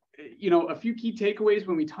 So, a few key takeaways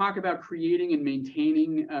when we talk about creating and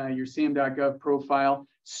maintaining your SAM.gov profile: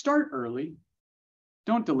 start early,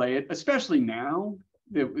 don't delay it, especially now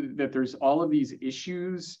that there's all of these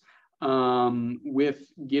issues with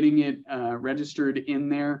getting it registered in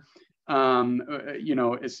there.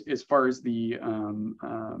 As far as the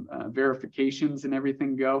verifications and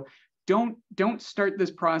everything go, don't start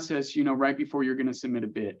this process, right before you're going to submit a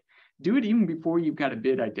bid. Do it even before you've got a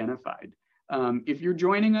bid identified. If you're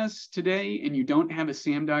joining us today and you don't have a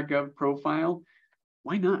SAM.gov profile,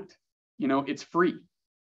 why not? It's free.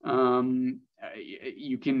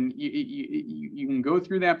 You can go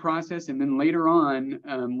through that process, and then later on,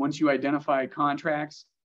 once you identify contracts,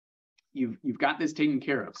 you've got this taken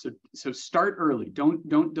care of. So start early.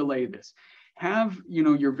 Don't delay this. Have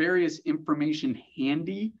your various information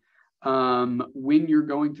handy when you're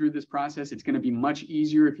going through this process. It's going to be much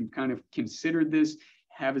easier if you've kind of considered this.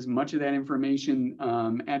 Have as much of that information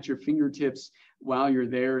at your fingertips while you're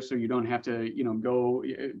there, so you don't have to, go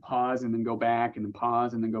pause and then go back and then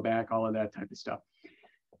pause and then go back, all of that type of stuff.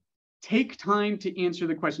 Take time to answer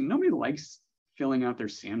the question. Nobody likes filling out their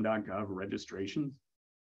SAM.gov registrations.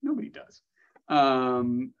 Nobody does.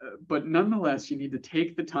 But nonetheless, you need to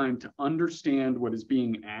take the time to understand what is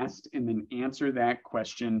being asked and then answer that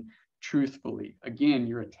question truthfully. Again,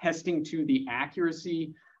 you're attesting to the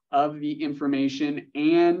accuracy of the information,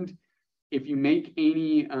 and if you make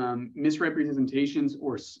any misrepresentations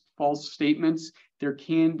or false statements, there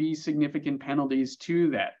can be significant penalties to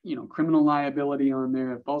that. You know, criminal liability on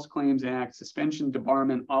there, False Claims Act, suspension,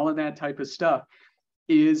 debarment, all of that type of stuff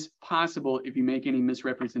is possible if you make any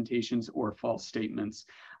misrepresentations or false statements.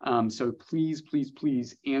 So please, please,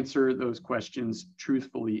 please answer those questions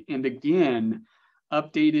truthfully. And again,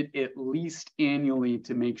 update it at least annually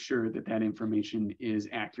to make sure that that information is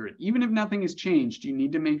accurate. Even if nothing has changed, you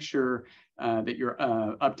need to make sure that you're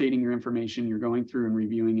updating your information, you're going through and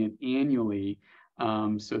reviewing it annually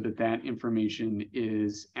so that that information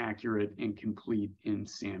is accurate and complete in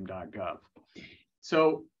SAM.gov.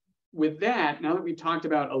 So with that, now that we've talked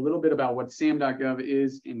about a little bit about what SAM.gov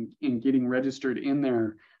is in getting registered in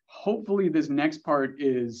there, hopefully this next part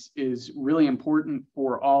is really important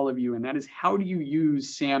for all of you, and that is how do you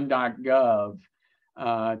use SAM.gov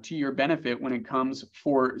to your benefit when it comes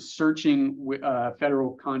for searching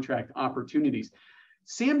federal contract opportunities.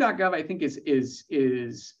 SAM.gov, I think,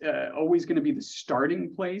 is always going to be the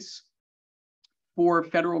starting place for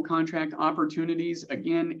federal contract opportunities.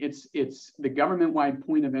 Again, it's the government-wide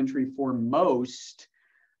point of entry for most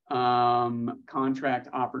contract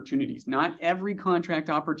opportunities. Not every contract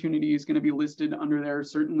opportunity is going to be listed under there.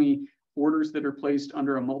 Certainly, orders that are placed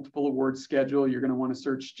under a multiple award schedule, you're going to want to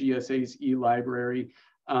search GSA's e-library.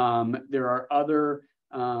 There are other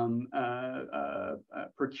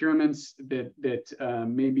procurements that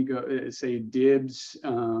maybe go, say DIBS,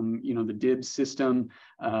 you know, the DIBS system,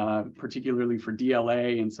 particularly for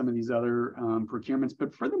DLA and some of these other procurements.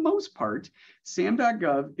 But for the most part,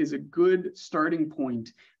 SAM.gov is a good starting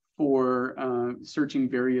point for searching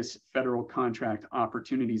various federal contract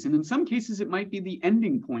opportunities. And in some cases, it might be the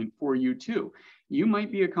ending point for you too. You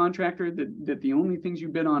might be a contractor that the only things you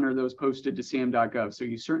bid on are those posted to SAM.gov. So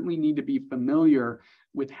you certainly need to be familiar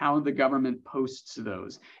with how the government posts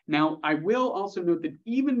those. Now, I will also note that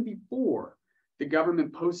even before the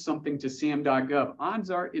government posts something to SAM.gov,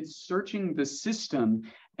 odds are it's searching the system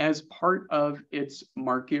as part of its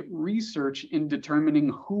market research in determining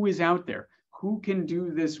who is out there, who can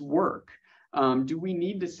do this work. Do we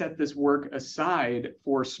need to set this work aside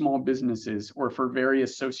for small businesses or for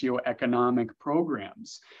various socioeconomic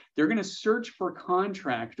programs? They're going to search for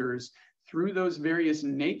contractors through those various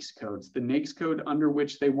NAICS codes, the NAICS code under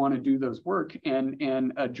which they want to do those work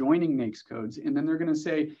and adjoining NAICS codes. And then they're going to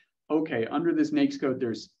say, okay, under this NAICS code,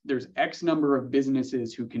 there's X number of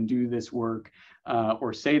businesses who can do this work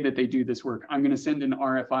or say that they do this work. I'm going to send an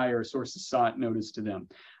RFI or sources sought notice to them.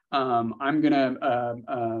 I'm going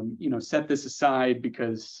to, set this aside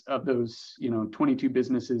because of those, 22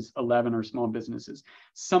 businesses, 11 are small businesses,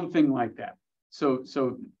 something like that. So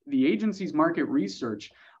the agency's market research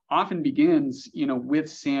often begins, with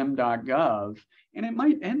SAM.gov, and it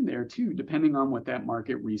might end there too, depending on what that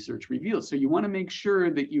market research reveals. So you want to make sure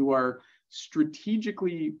that you are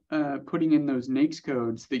strategically putting in those NAICS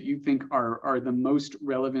codes that you think are the most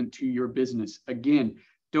relevant to your business. Again,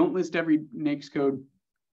 don't list every NAICS code,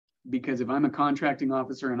 because if I'm a contracting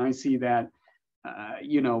officer and I see that,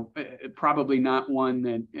 probably not one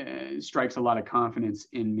that strikes a lot of confidence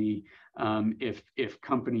in me if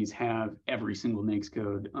companies have every single NAICS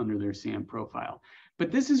code under their SAM profile.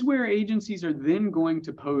 But this is where agencies are then going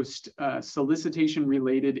to post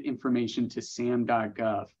solicitation-related information to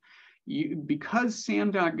SAM.gov. Because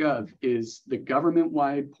SAM.gov is the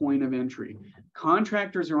government-wide point of entry,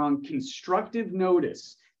 contractors are on constructive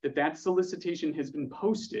notice that solicitation has been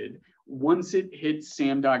posted once it hits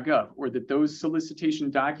SAM.gov, or that those solicitation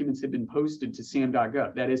documents have been posted to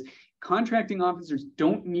SAM.gov. That is, contracting officers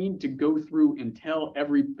don't need to go through and tell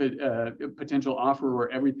every potential offeror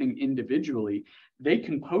everything individually. They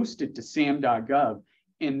can post it to SAM.gov,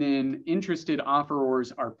 and then interested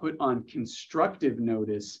offerors are put on constructive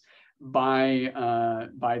notice by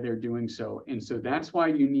their doing so. And so that's why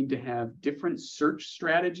you need to have different search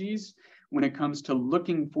strategies when it comes to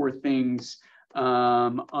looking for things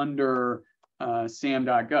under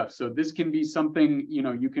SAM.gov. So this can be something,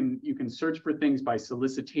 you can search for things by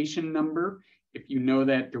solicitation number. If you know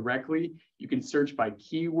that directly, you can search by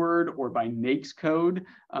keyword or by NAICS code.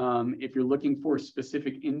 If you're looking for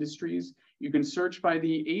specific industries, you can search by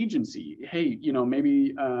the agency. Hey,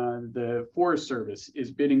 maybe the Forest Service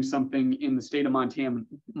is bidding something in the state of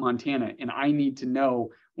Montana, and I need to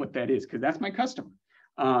know what that is because that's my customer.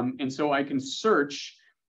 And so I can search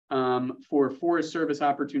for Forest Service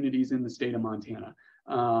opportunities in the state of Montana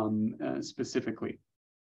specifically.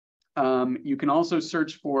 You can also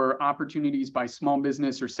search for opportunities by small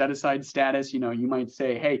business or set-aside status. You might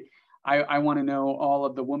say, hey, I want to know all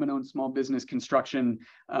of the woman-owned small business construction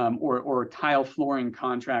or tile flooring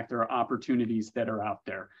contractor opportunities that are out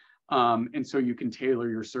there. And so you can tailor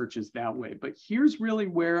your searches that way. But here's really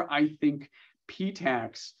where I think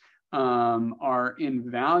PTACs are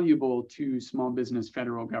invaluable to small business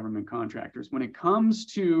federal government contractors. When it comes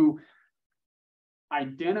to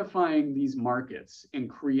identifying these markets and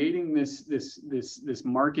creating this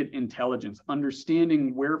market intelligence,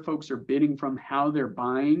 understanding where folks are bidding from, how they're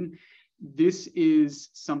buying, this is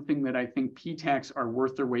something that I think PTACs are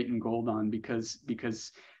worth their weight in gold on, because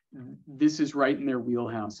this is right in their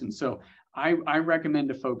wheelhouse. And so I recommend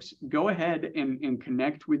to folks, go ahead and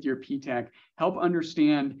connect with your PTAC, help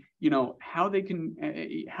understand, how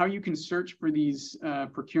you can search for these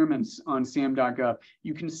procurements on SAM.gov.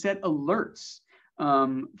 You can set alerts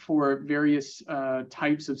for various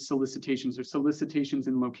types of solicitations, or solicitations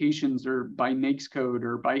in locations, or by NAICS code,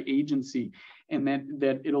 or by agency, and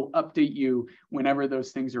that it'll update you whenever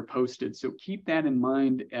those things are posted. So keep that in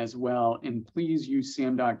mind as well, and please use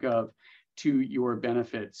SAM.gov to your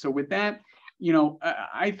benefit. So with that,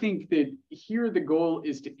 I think that here the goal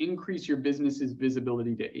is to increase your business's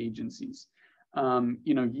visibility to agencies.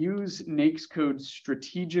 Use NAICS codes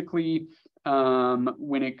strategically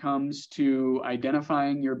when it comes to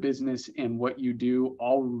identifying your business and what you do.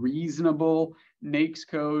 All reasonable NAICS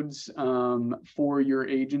codes for your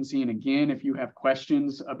agency. And again, if you have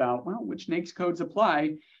questions about, well, which NAICS codes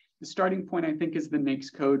apply, the starting point, I think, is the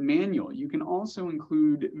NAICS code manual. You can also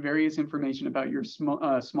include various information about your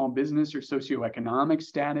small business or socioeconomic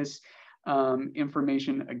status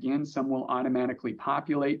information. Again, some will automatically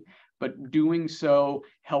populate, but doing so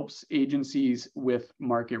helps agencies with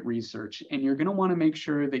market research. And you're going to want to make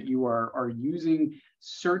sure that you are using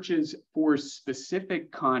searches for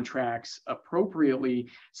specific contracts appropriately,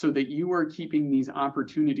 so that you are keeping these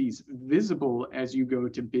opportunities visible as you go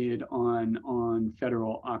to bid on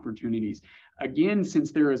federal opportunities. Again,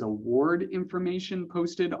 since there is award information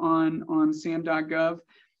posted on SAM.gov,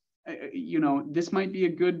 this might be a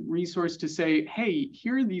good resource to say, hey,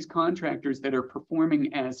 here are these contractors that are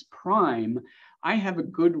performing as prime. I have a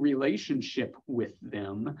good relationship with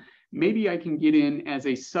them. Maybe I can get in as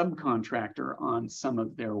a subcontractor on some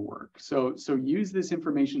of their work. So use this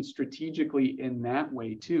information strategically in that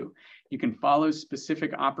way too. You can follow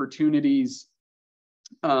specific opportunities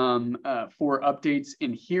for updates.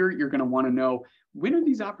 And here you're going to want to know, when are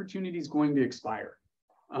these opportunities going to expire?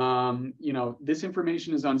 This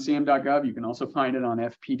information is on SAM.gov. You can also find it on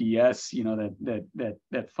FPDS,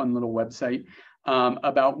 that fun little website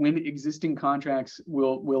about when existing contracts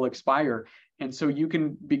will expire. And so you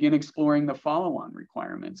can begin exploring the follow-on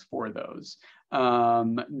requirements for those,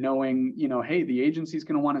 knowing, hey, the agency is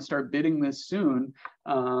going to want to start bidding this soon.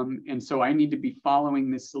 And so I need to be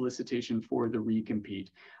following this solicitation for the recompete.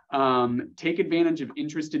 Take advantage of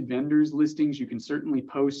interested vendors listings. You can certainly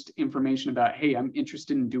post information about, hey, I'm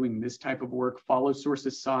interested in doing this type of work, follow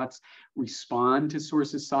sources soughts, respond to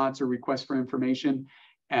sources soughts or requests for information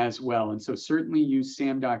as well. And so certainly use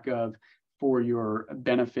SAM.gov for your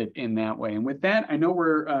benefit in that way. And with that, I know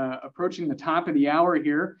we're approaching the top of the hour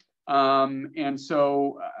here. And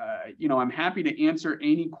so, I'm happy to answer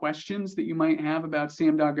any questions that you might have about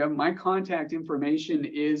SAM.gov. My contact information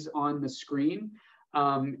is on the screen.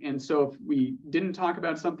 And so if we didn't talk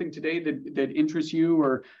about something today that interests you,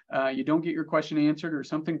 or you don't get your question answered, or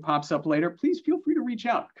something pops up later, please feel free to reach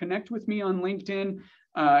out. Connect with me on LinkedIn.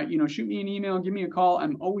 Shoot me an email, give me a call.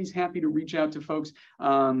 I'm always happy to reach out to folks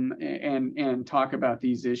and talk about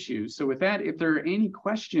these issues. So with that, if there are any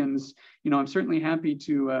questions, I'm certainly happy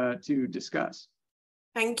to discuss.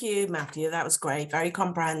 Thank you, Matthew. That was great. Very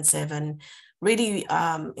comprehensive and really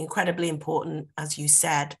incredibly important. As you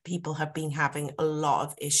said, people have been having a lot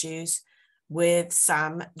of issues with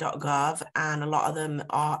SAM.gov, and a lot of them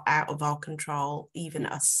are out of our control, even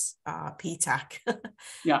us PTAC.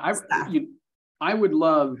 Yeah, I would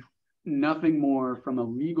love nothing more from a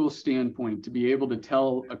legal standpoint to be able to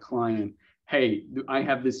tell a client, hey, I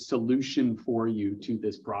have this solution for you to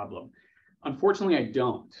this problem. Unfortunately, I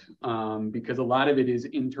don't, because a lot of it is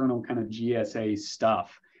internal kind of GSA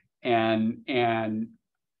stuff. And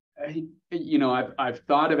I've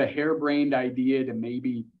thought of a harebrained idea to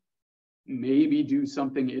maybe do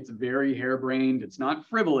something. It's very harebrained. It's not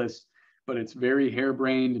frivolous, but it's very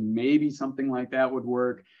harebrained, and maybe something like that would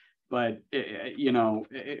work. But,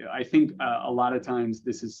 I think a lot of times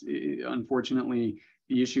this is, unfortunately,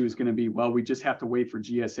 the issue is going to be, well, we just have to wait for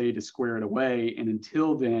GSA to square it away. And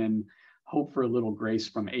until then, hope for a little grace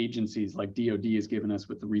from agencies like DOD has given us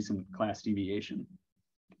with the recent class deviation.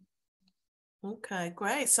 Okay,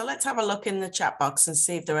 great. So let's have a look in the chat box and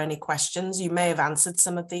see if there are any questions. You may have answered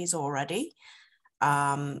some of these already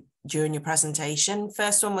during your presentation.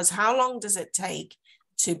 First one was, how long does it take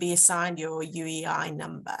to be assigned your UEI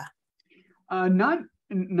number?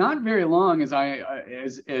 Not very long, as I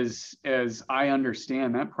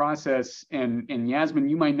understand that process. And Yasmin,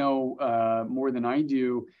 you might know more than I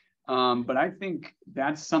do, but I think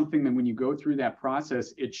that's something that when you go through that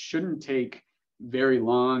process, it shouldn't take very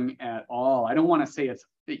long at all. I don't want to say it's,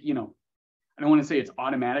 I don't want to say it's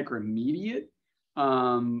automatic or immediate,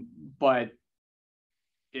 but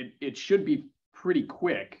it should be pretty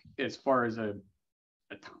quick as far as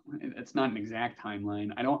it's not an exact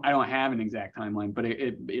timeline. I don't have an exact timeline, but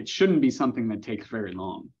it shouldn't be something that takes very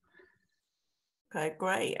long. Okay,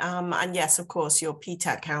 great. And yes, of course, your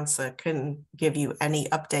PTAC counselor can give you any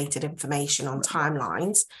updated information on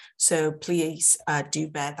timelines. So please do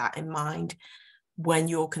bear that in mind when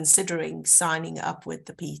you're considering signing up with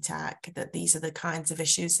the PTAC, that these are the kinds of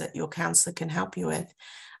issues that your counselor can help you with.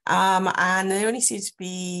 And there only seems to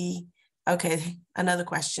be, okay, another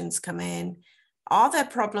question's come in. Are there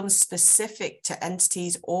problems specific to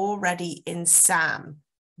entities already in SAM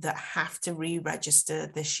that have to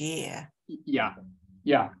re-register this year? Yeah.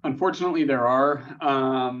 Unfortunately, there are.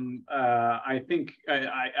 I think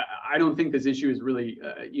I don't think this issue is really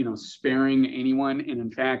sparing anyone. And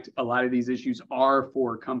in fact, a lot of these issues are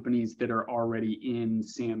for companies that are already in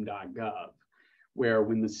SAM.gov, where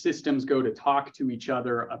when the systems go to talk to each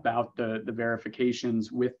other about the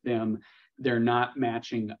verifications with them, they're not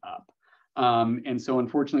matching up. And so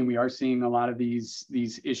unfortunately, we are seeing a lot of these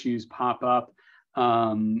issues pop up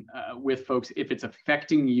with folks. If it's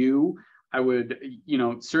affecting you, I would,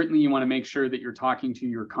 certainly you want to make sure that you're talking to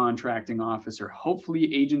your contracting officer.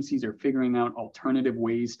 Hopefully agencies are figuring out alternative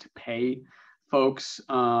ways to pay folks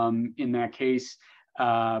in that case.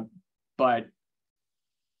 But,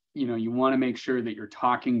 you want to make sure that you're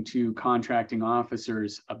talking to contracting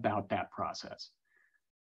officers about that process.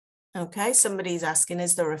 Okay, somebody's asking,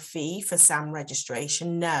 is there a fee for SAM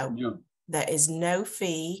registration? No, there is no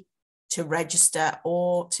fee to register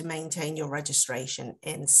or to maintain your registration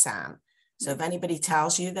in SAM. So if anybody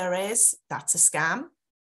tells you there is, that's a scam.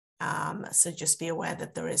 So just be aware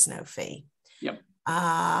that there is no fee. Yep.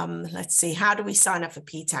 Let's see, how do we sign up for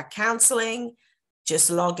PTAC counseling? Just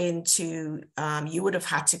log into, you would have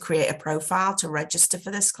had to create a profile to register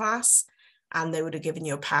for this class, and they would have given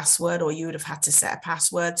you a password, or you would have had to set a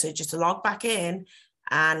password. So just log back in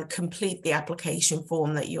and complete the application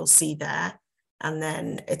form that you'll see there. And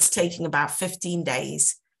then it's taking about 15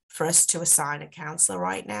 days for us to assign a counselor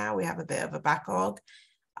right now. We have a bit of a backlog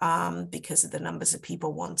because of the numbers of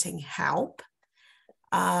people wanting help.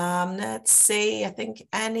 Let's see, I think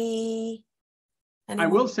I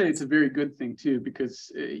will say it's a very good thing too,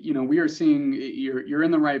 because we are seeing you're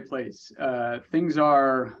in the right place. Things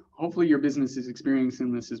are, hopefully your business is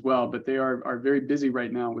experiencing this as well, but they are very busy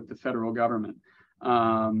right now with the federal government.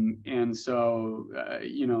 And so,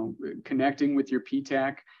 connecting with your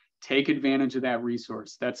PTAC, take advantage of that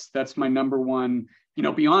resource. That's my number one,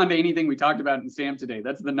 beyond anything we talked about in SAM today,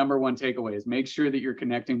 that's the number one takeaway, is make sure that you're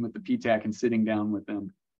connecting with the PTAC and sitting down with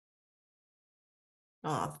them.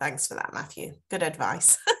 Oh, thanks for that, Matthew. Good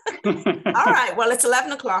advice. All right. Well, it's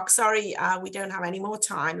 11 o'clock. Sorry, we don't have any more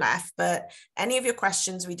time left, but any of your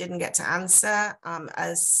questions we didn't get to answer,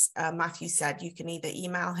 as Matthew said, you can either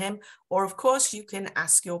email him, or of course you can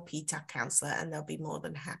ask your PTAC counselor and they'll be more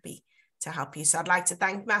than happy to help you. So I'd like to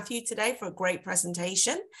thank Matthew today for a great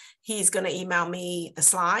presentation. He's going to email me the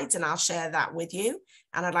slides and I'll share that with you.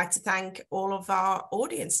 And I'd like to thank all of our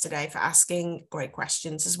audience today for asking great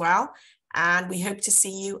questions as well. And we hope to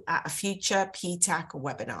see you at a future PTAC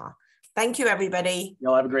webinar. Thank you, everybody.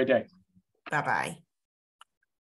 Y'all have a great day. Bye-bye.